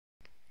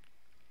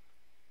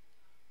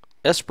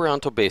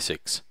Esperanto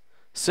Basics,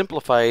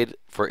 simplified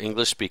for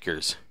English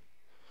speakers.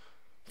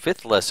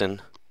 Fifth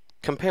lesson,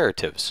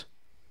 comparatives.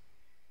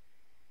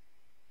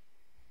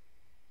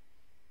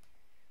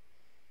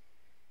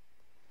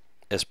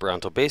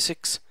 Esperanto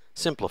Basics,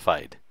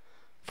 simplified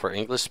for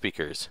English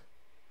speakers.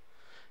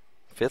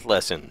 Fifth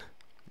lesson,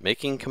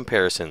 making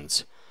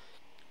comparisons.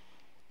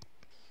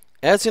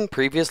 As in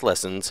previous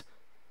lessons,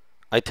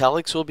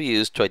 italics will be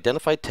used to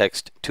identify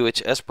text to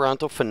which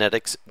Esperanto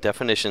phonetics,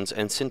 definitions,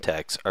 and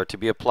syntax are to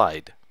be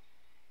applied.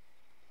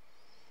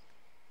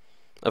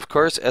 Of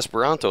course,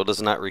 Esperanto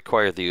does not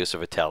require the use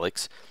of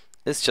italics.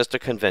 It's just a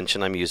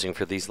convention I'm using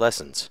for these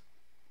lessons.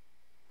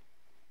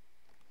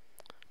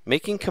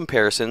 Making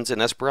comparisons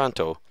in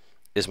Esperanto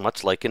is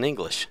much like in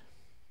English.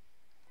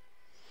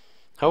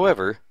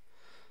 However,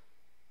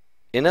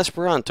 in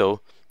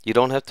Esperanto, you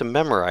don't have to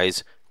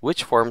memorize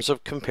which forms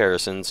of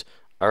comparisons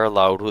are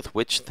allowed with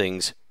which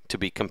things to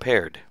be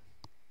compared.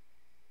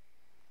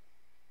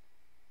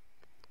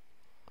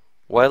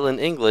 While in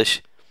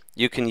English,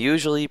 you can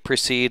usually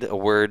precede a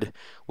word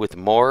with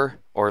more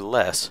or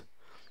less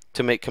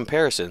to make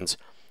comparisons,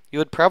 you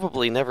would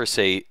probably never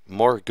say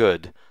more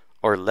good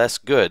or less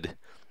good,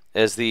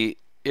 as the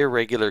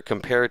irregular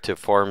comparative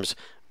forms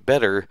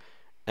better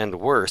and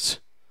worse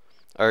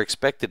are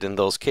expected in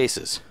those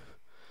cases.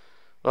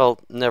 Well,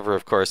 never,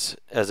 of course.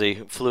 As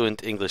a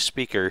fluent English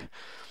speaker,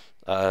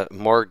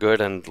 more good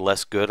and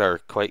less good are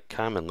quite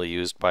commonly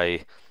used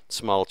by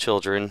small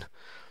children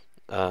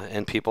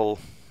and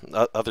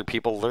other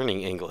people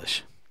learning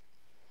English.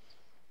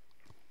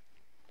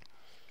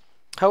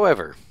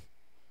 However,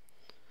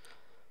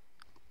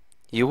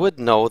 you would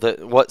know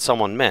that what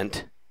someone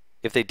meant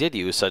if they did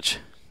use such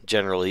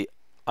generally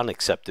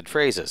unaccepted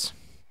phrases,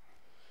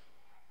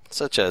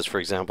 such as, for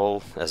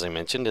example, as I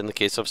mentioned, in the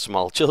case of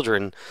small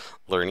children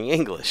learning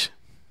English.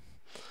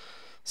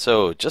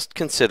 So just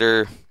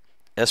consider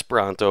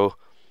Esperanto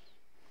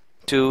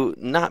to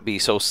not be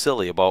so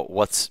silly about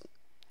what's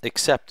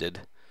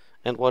accepted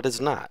and what is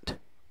not,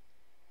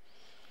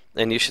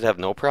 and you should have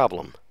no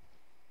problem.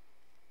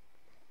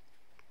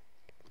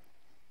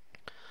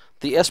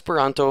 The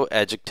Esperanto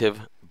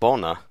adjective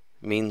bona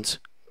means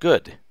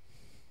good.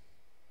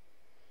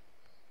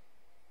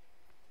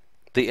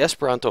 The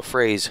Esperanto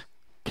phrase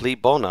pli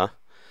bona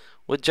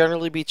would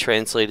generally be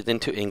translated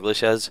into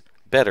English as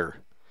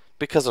better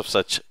because of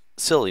such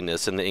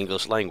silliness in the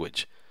English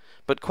language,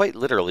 but quite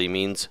literally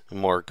means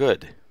more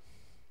good.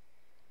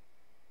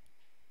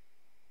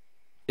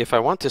 If I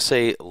want to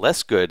say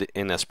less good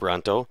in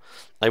Esperanto,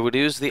 I would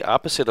use the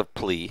opposite of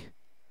pli,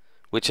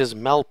 which is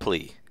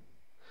malpli,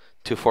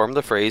 to form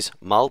the phrase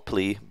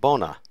malpli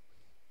bona.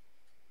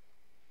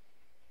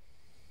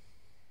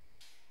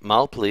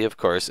 Malpli, of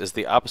course, is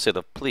the opposite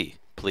of pli.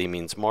 Pli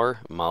means more,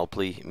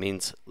 malpli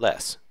means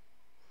less.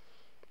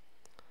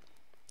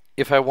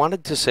 If I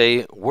wanted to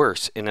say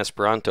worse in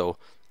Esperanto,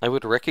 I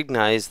would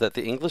recognize that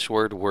the English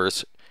word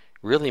worse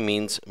really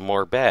means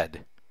more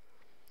bad,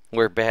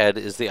 where bad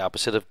is the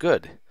opposite of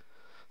good.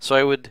 So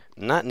I would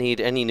not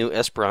need any new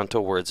Esperanto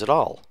words at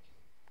all.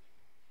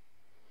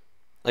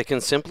 I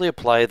can simply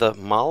apply the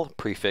mal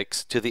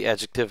prefix to the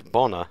adjective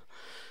bona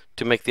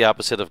to make the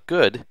opposite of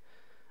good,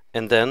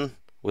 and then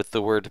with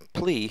the word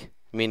pli,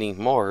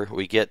 meaning more,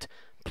 we get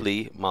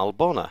pli mal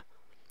bona,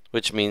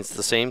 which means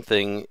the same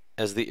thing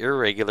as the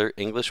irregular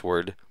English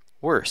word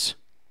worse.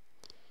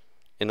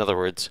 In other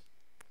words,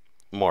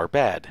 more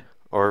bad,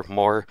 or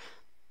more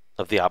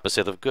of the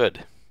opposite of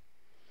good.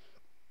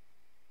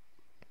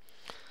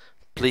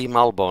 Pli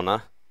mal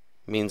bona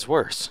means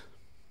worse.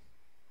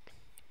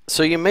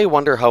 So you may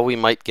wonder how we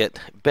might get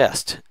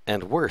best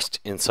and worst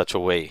in such a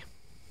way.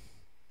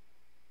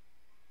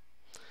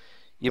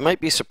 You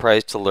might be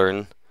surprised to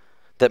learn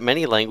that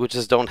many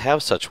languages don't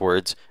have such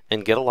words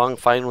and get along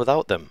fine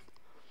without them.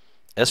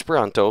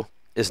 Esperanto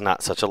is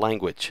not such a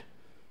language.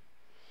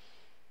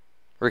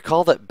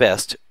 Recall that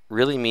best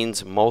really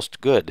means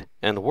most good,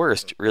 and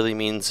worst really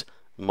means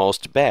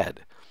most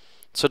bad.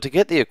 So to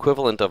get the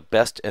equivalent of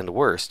best and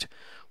worst,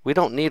 we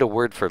don't need a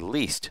word for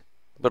least,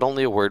 but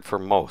only a word for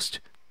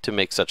most to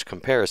make such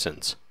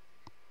comparisons.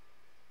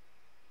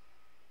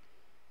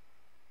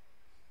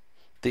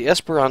 The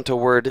Esperanto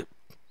word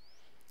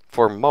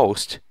for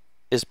most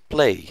is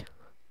plej.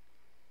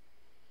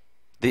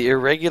 The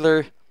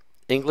irregular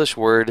English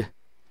word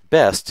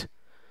best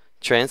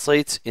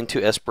translates into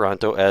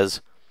Esperanto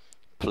as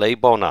plej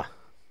bona,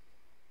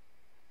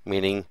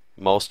 meaning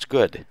most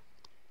good.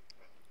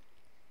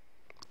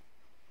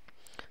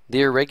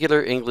 The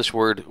irregular English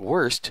word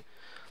worst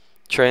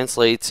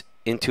translates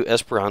into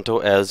Esperanto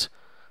as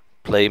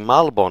plej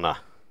malbona,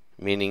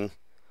 meaning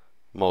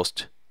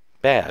most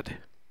bad.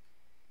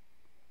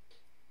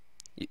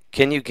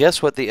 Can you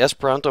guess what the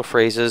Esperanto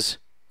phrases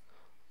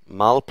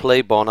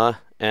malplej bona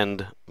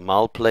and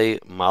malplej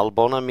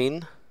malbona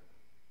mean?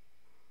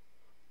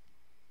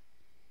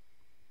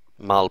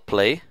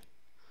 Malplej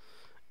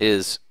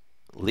is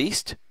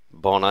least,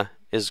 bona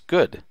is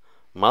good.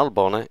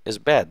 Malbona is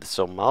bad,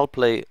 so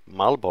malplej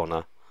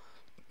malbona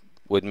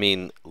would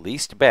mean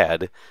least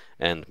bad,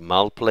 and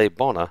malplej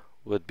bona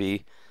would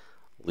be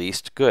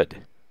least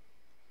good.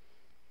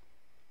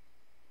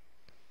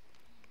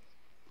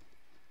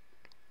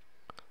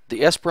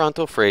 The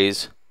Esperanto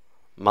phrase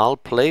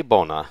malplej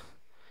bona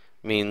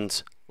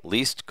means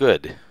least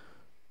good.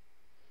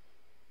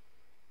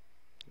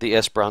 The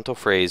Esperanto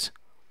phrase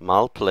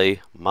malplej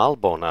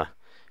malbona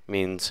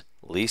means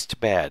least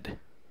bad.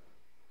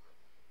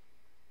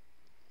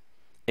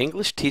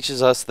 English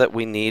teaches us that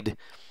we need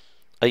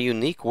a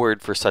unique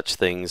word for such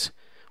things,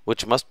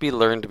 which must be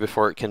learned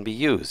before it can be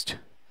used.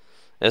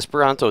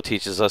 Esperanto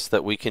teaches us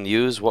that we can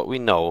use what we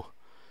know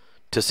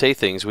to say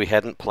things we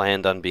hadn't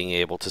planned on being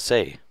able to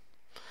say.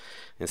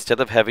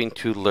 Instead of having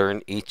to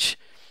learn each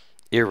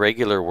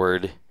irregular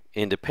word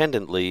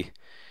independently,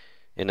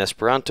 in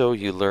Esperanto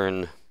you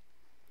learn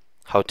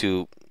how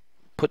to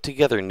put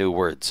together new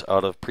words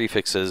out of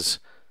prefixes,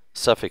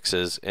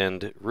 suffixes,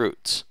 and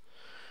roots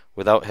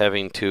without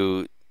having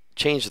to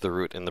change the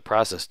root in the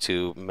process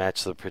to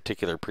match the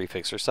particular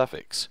prefix or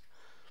suffix.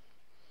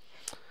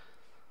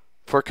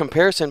 For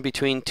comparison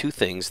between two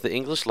things, the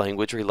English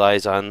language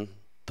relies on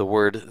the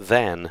word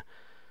than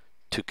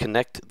to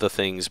connect the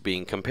things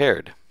being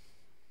compared.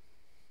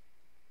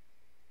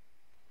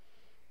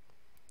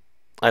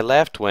 I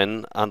laughed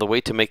when, on the way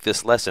to make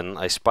this lesson,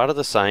 I spotted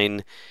a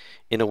sign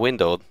in a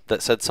window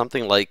that said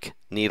something like,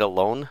 "Need a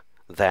loan?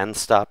 Then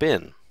stop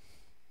in."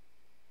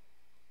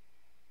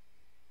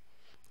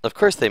 Of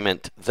course they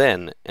meant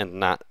then and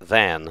not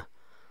than,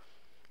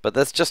 but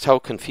that's just how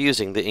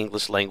confusing the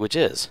English language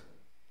is.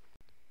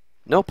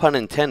 No pun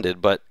intended,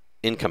 but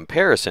in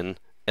comparison,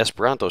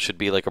 Esperanto should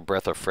be like a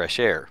breath of fresh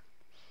air.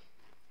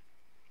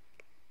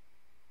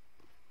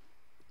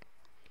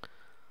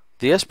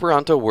 The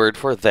Esperanto word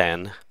for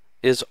than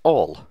is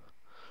ol,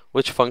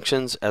 which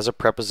functions as a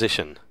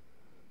preposition.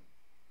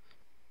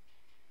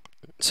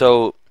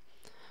 So,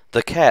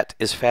 the cat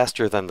is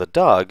faster than the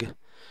dog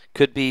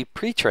could be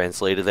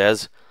pre-translated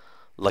as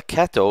La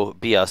kato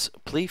bias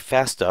pli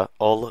fasta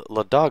ol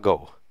la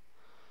dogo,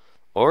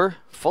 or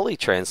fully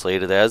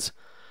translated as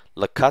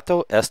La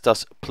kato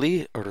estas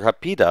pli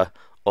rapida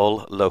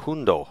ol la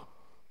hundo.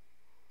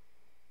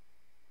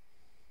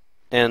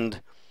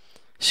 And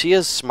she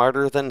is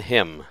smarter than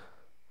him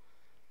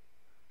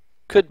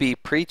could be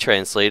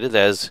pre-translated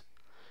as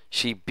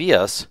She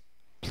bias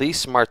pli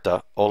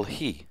smarta ol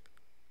hi,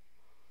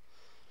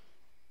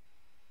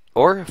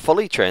 or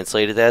fully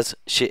translated as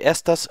She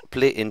estas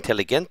pli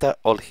intelligenta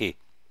ol hi.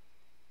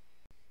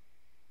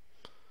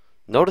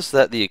 Notice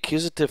that the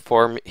accusative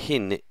form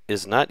hin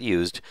is not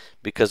used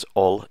because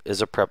ol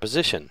is a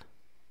preposition.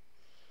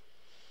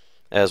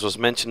 As was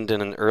mentioned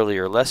in an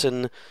earlier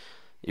lesson,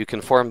 you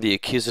can form the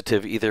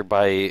accusative either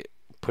by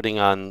putting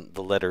on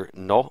the letter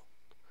no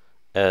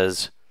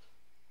as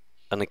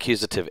an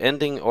accusative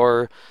ending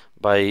or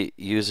by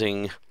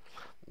using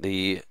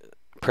the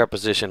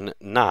preposition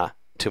na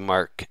to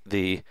mark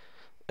the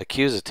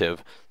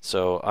accusative.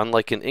 So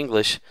unlike in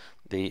English,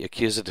 the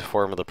accusative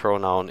form of the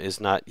pronoun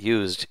is not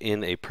used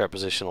in a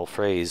prepositional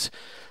phrase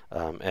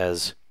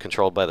as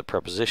controlled by the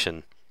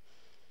preposition.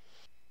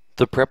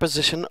 The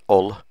preposition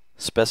ol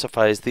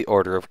specifies the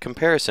order of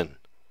comparison.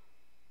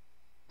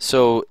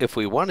 So if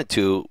we wanted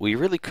to, we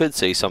really could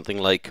say something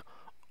like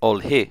ol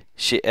he,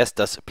 she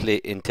estas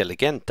pli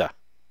intelligenta,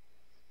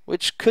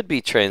 which could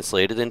be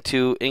translated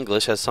into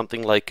English as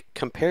something like,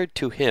 compared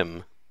to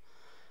him,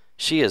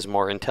 she is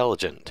more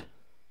intelligent.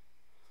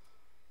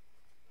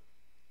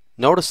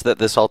 Notice that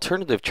this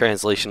alternative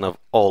translation of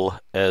ol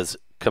as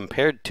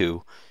compared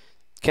to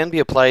can be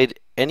applied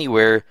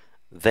anywhere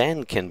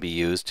than can be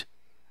used,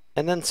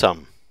 and then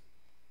some.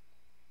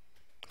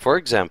 For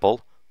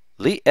example,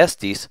 li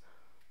estis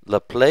la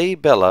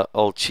plej bella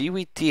ol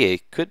ĉiuj tie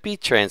could be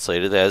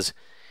translated as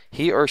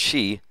he or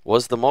she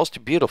was the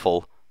most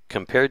beautiful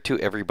compared to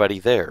everybody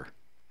there.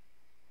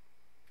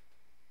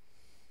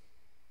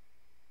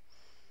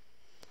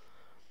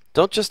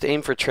 Don't just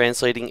aim for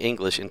translating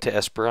English into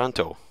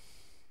Esperanto.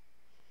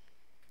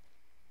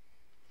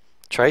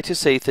 Try to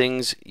say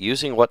things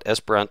using what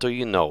Esperanto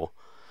you know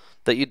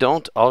that you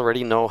don't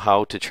already know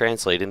how to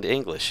translate into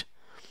English,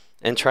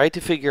 and try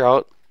to figure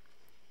out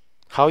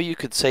how you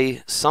could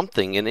say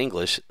something in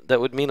English that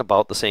would mean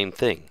about the same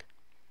thing.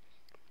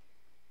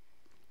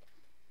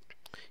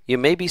 You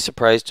may be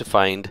surprised to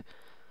find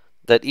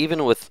that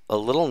even with a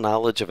little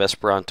knowledge of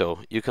Esperanto,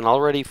 you can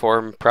already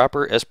form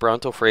proper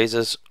Esperanto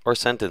phrases or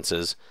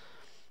sentences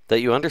that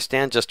you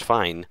understand just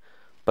fine,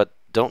 but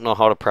don't know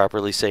how to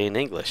properly say in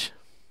English.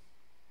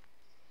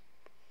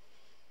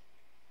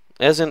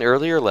 As in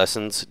earlier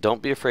lessons,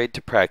 don't be afraid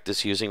to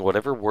practice using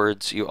whatever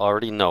words you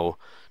already know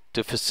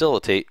to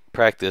facilitate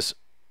practice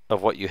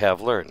of what you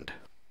have learned.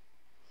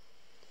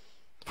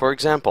 For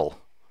example,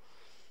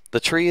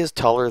 the tree is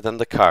taller than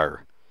the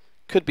car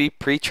could be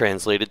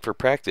pre-translated for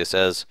practice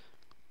as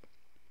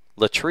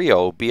La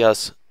trio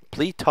bias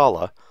pli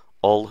tala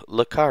ol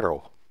la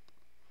caro.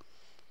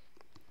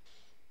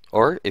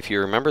 Or, if you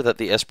remember that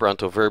the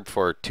Esperanto verb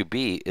for to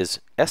be is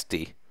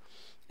esti,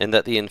 and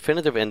that the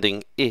infinitive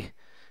ending I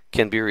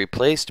can be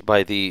replaced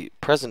by the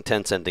present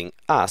tense ending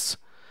as,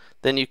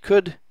 then you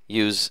could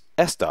use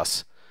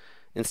estas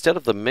instead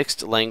of the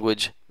mixed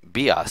language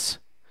bias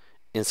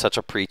in such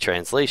a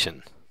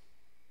pre-translation.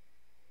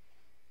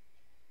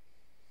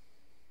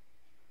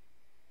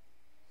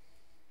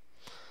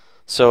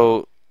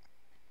 So,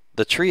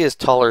 the tree is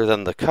taller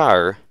than the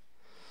car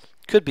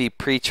could be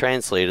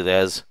pre-translated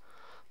as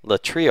la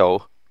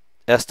trio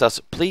estas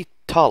pli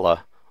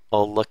tala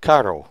ol la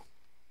carro.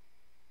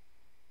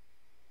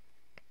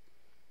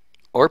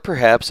 Or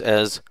perhaps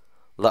as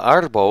la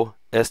arbo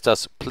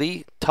estas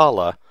pli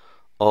tala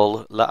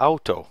ol la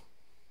auto.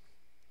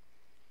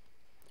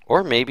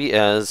 Or maybe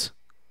as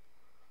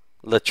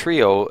la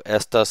trio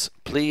estas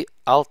pli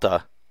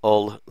alta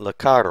ol la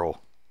carro.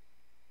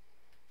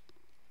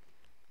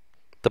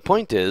 The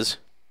point is,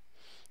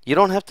 you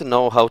don't have to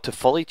know how to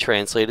fully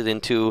translate it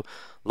into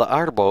la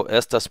arbo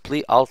estas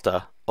pli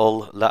alta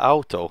ol la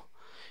auto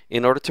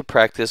in order to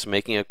practice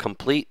making a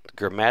complete,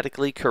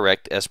 grammatically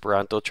correct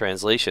Esperanto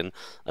translation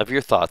of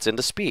your thoughts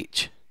into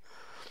speech.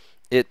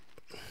 It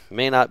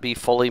may not be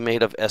fully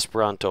made of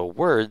Esperanto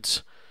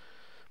words,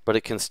 but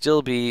it can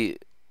still be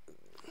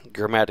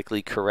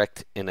grammatically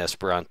correct in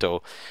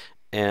Esperanto,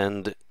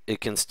 and it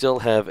can still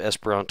have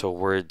Esperanto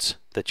words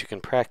that you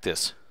can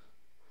practice.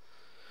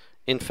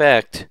 In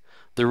fact,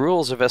 the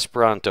rules of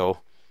Esperanto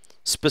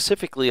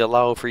specifically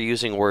allow for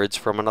using words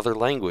from another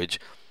language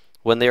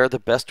when they are the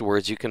best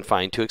words you can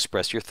find to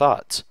express your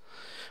thoughts.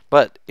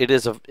 But it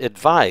is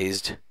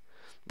advised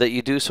that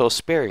you do so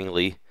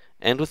sparingly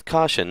and with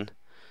caution,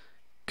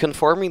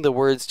 conforming the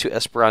words to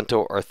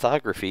Esperanto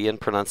orthography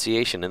and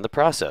pronunciation in the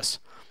process,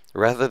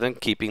 rather than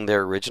keeping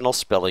their original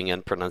spelling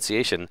and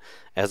pronunciation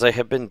as I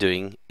have been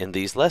doing in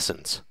these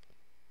lessons.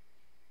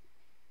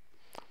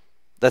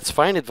 That's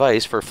fine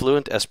advice for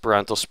fluent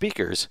Esperanto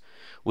speakers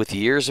with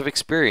years of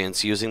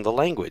experience using the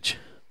language.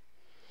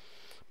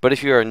 But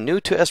if you are new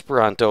to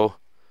Esperanto,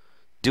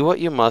 do what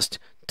you must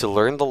to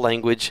learn the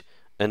language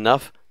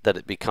enough that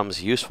it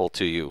becomes useful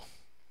to you.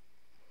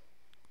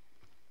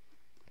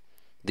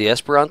 The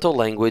Esperanto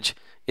language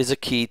is a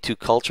key to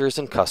cultures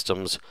and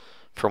customs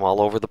from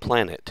all over the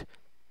planet.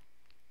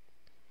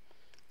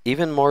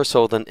 Even more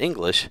so than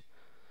English,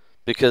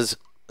 because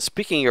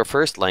speaking your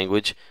first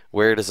language,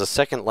 where it is a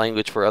second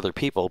language for other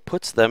people,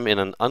 puts them in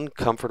an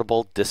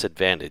uncomfortable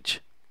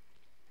disadvantage.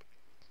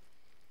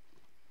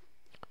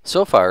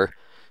 So far,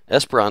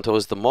 Esperanto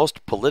is the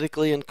most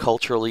politically and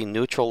culturally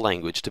neutral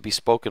language to be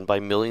spoken by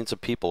millions of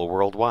people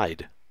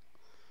worldwide.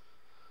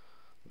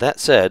 That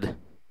said,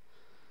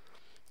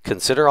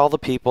 consider all the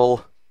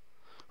people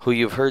who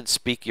you've heard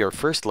speak your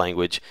first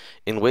language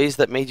in ways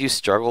that made you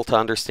struggle to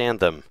understand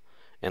them,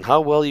 and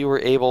how well you were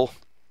able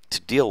to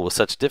deal with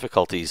such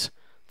difficulties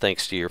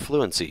thanks to your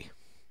fluency.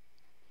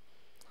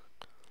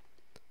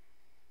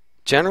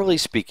 Generally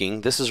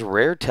speaking, this is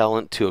rare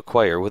talent to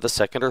acquire with a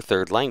second or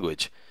third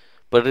language,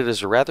 but it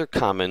is rather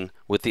common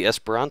with the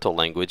Esperanto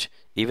language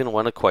even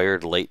when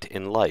acquired late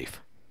in life.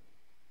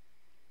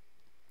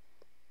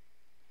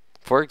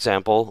 For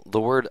example, the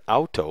word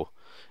auto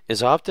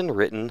is often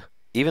written,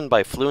 even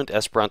by fluent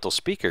Esperanto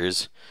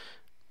speakers,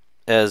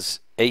 as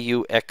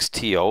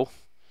AUXTO,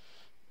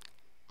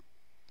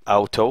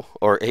 auto,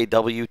 or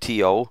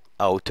AWTO,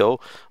 auto,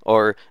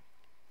 or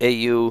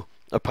AU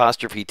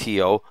apostrophe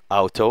TO,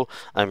 auto.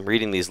 I'm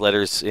reading these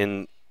letters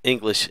in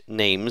English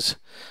names.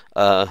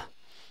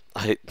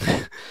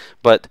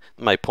 But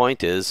my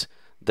point is,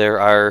 there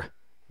are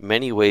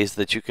many ways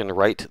that you can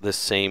write the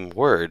same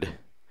word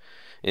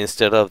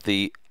instead of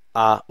the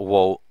a,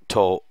 wo,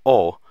 to,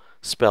 o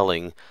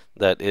spelling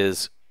that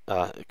is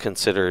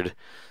considered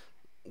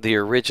the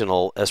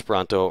original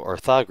Esperanto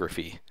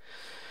orthography.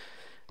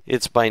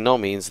 It's by no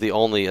means the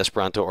only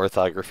Esperanto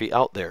orthography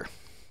out there.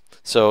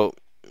 So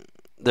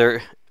there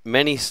are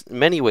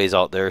many ways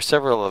out there,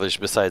 several others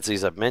besides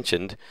these I've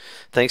mentioned,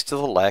 thanks to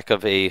the lack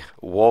of a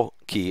wo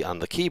key on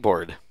the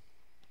keyboard.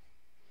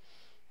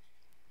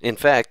 In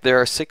fact,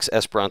 there are 6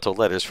 Esperanto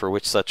letters for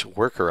which such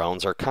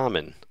workarounds are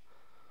common.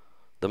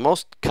 The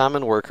most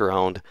common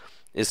workaround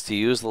is to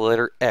use the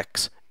letter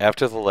X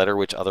after the letter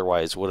which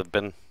otherwise would have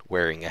been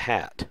wearing a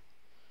hat.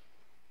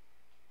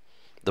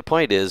 The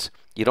point is,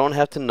 you don't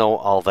have to know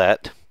all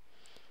that.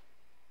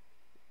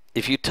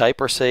 If you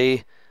type or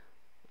say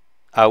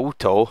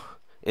auto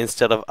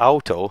instead of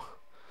auto,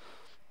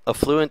 a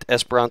fluent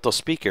Esperanto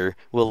speaker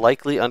will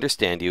likely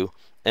understand you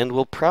and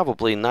will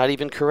probably not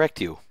even correct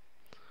you.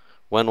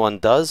 When one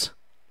does,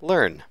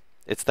 learn.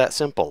 It's that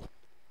simple.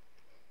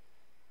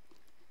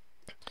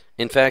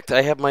 In fact,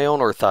 I have my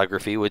own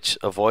orthography which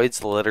avoids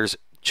the letters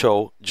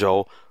cho,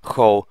 jo,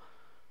 ho,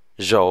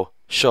 jo,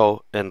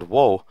 sho, and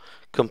wo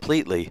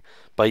completely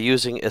by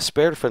using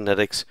Esper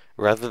phonetics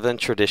rather than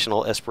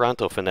traditional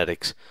Esperanto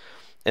phonetics,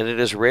 and it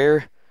is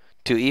rare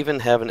to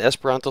even have an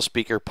Esperanto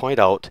speaker point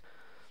out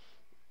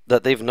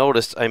that they've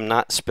noticed I'm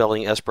not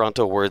spelling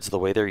Esperanto words the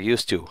way they're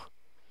used to.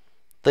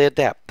 They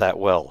adapt that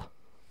well.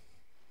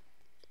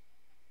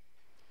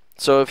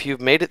 So if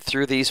you've made it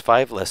through these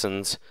 5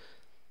 lessons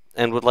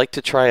and would like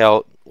to try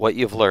out what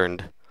you've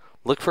learned,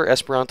 look for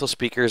Esperanto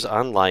speakers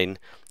online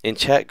in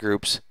chat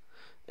groups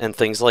and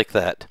things like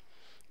that.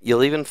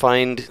 You'll even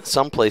find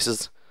some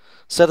places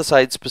set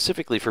aside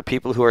specifically for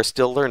people who are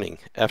still learning.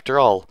 After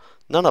all,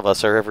 none of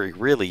us are ever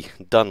really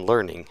done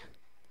learning.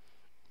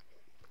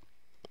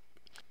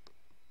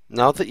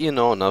 Now that you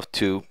know enough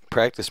to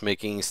practice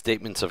making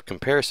statements of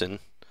comparison,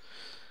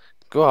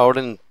 go out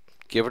and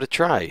give it a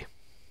try.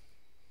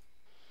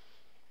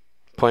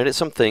 Point at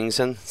some things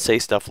and say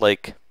stuff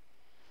like,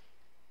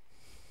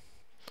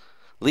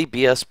 Li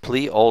bias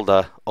pli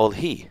olda ol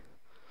hi.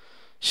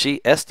 Si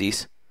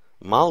estis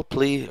mal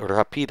pli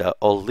rapida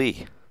ol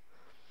li.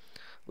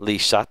 Li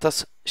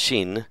ŝatas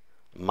ŝin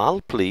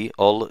mal pli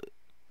ol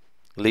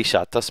li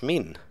ŝatas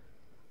min.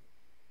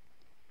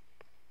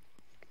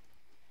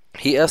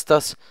 Hi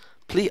estas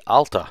pli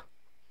alta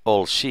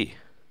ol ŝi.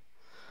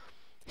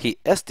 Hi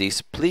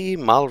estis pli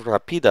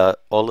malrapida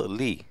ol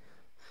li.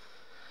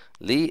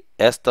 Li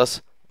estas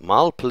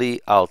malpli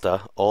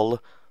alta ol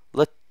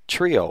la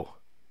trio.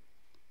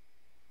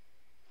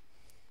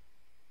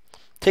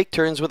 Take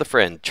turns with a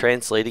friend,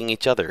 translating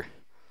each other.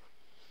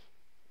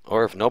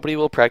 Or if nobody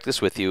will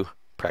practice with you,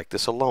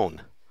 practice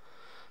alone.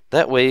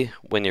 That way,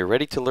 when you're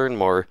ready to learn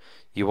more,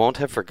 you won't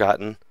have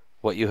forgotten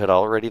what you had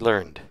already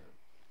learned.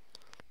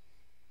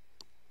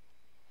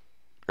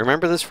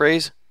 Remember this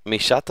phrase? Mi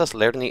ŝatas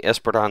lerni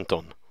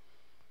Esperanton.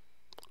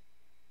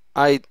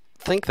 I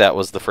think that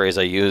was the phrase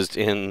I used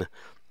in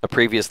a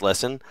previous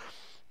lesson.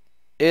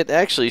 It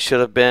actually should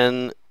have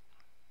been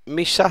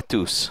Mi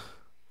ŝatus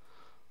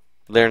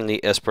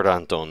lerni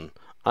Esperanton.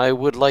 I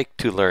would like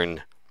to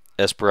learn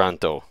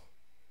Esperanto.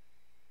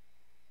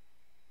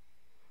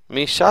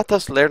 Mi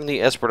ŝatas lerni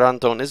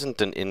Esperanton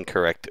isn't an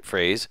incorrect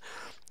phrase.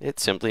 It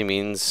simply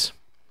means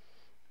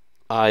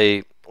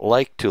I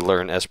like to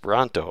learn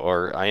Esperanto,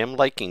 or I am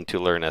liking to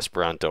learn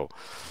Esperanto.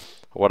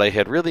 What I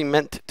had really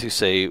meant to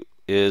say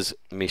is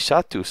Mi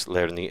ŝatus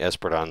lerni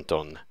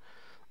Esperanton.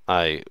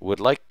 I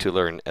would like to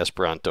learn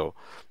Esperanto.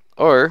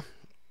 Or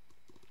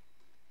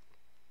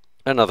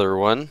another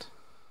one.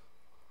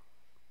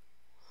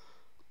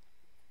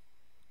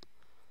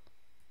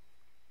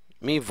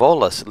 Mi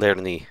volas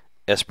lerni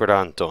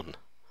Esperanton.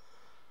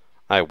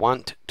 I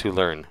want to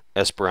learn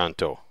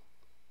Esperanto.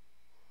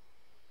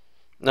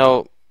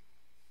 Now,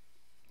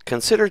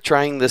 consider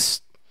trying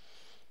this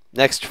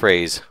next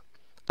phrase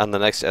on the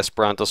next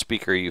Esperanto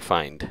speaker you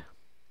find.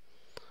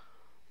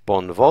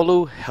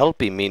 Bonvolu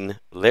helpi min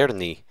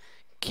lerni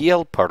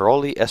kiel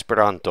paroli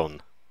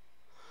Esperanton.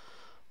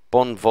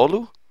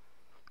 Bonvolu?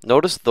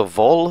 Notice the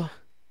vol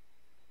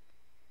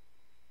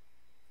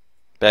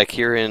back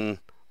here in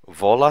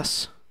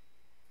volas.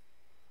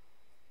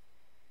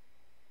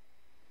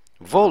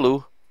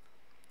 Volu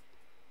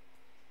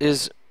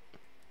is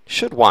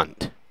should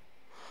want.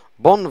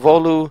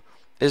 Bonvolu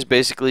is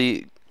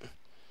basically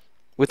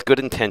with good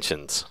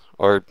intentions,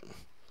 or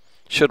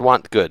should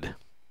want good.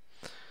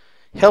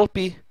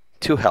 Helpi,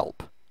 to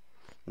help.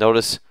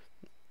 Notice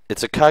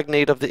it's a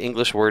cognate of the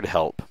English word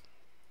help.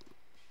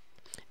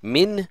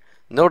 Min,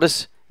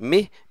 notice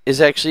mi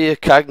is actually a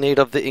cognate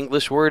of the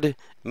English word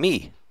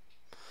me.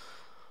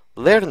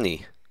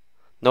 Lerni,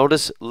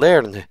 notice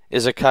lern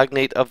is a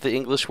cognate of the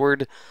English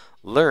word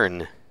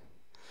learn.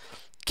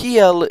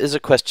 Kiel is a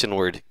question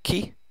word.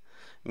 Ki,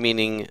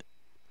 meaning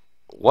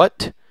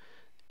what,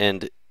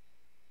 and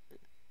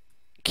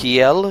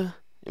kiel,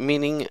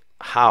 meaning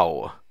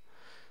how,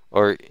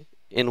 or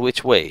in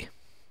which way,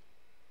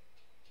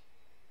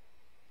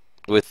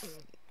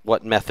 with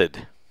what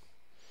method.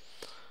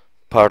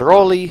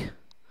 Paroli,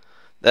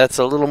 that's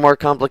a little more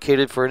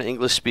complicated for an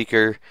English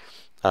speaker.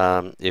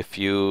 If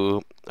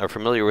you are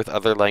familiar with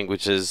other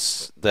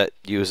languages that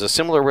use a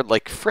similar word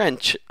like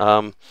French,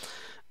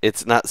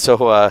 it's not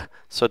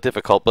so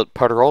difficult, but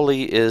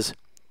paroli is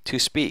to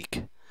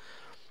speak.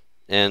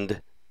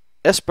 And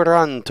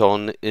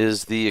Esperanton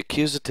is the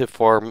accusative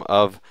form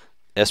of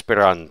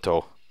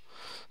Esperanto.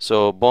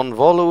 So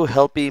bonvolu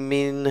helpi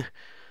min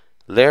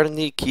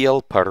lerni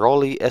kiel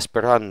paroli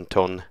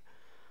Esperanton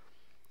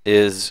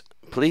is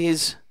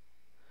please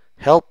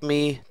help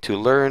me to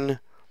learn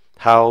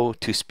how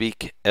to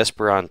speak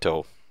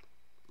Esperanto.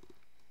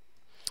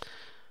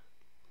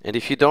 And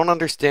if you don't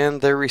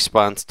understand their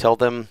response, tell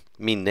them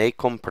mi ne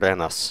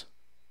komprenas.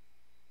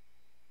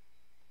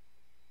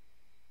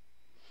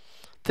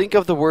 Think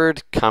of the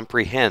word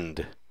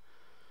comprehend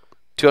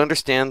to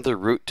understand the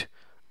root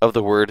of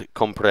the word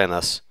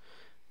komprenas,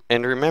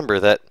 and remember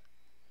that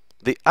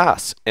the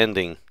as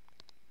ending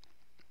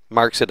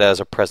marks it as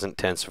a present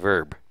tense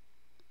verb.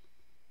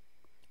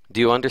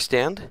 Do you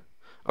understand?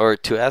 Or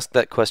to ask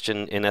that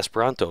question in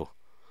Esperanto,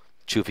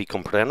 ĉu vi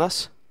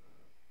komprenas?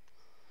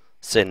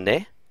 Se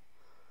ne,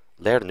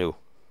 lernu.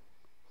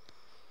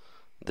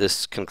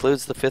 This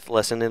concludes the 5th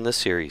lesson in this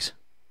series.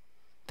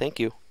 Thank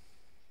you.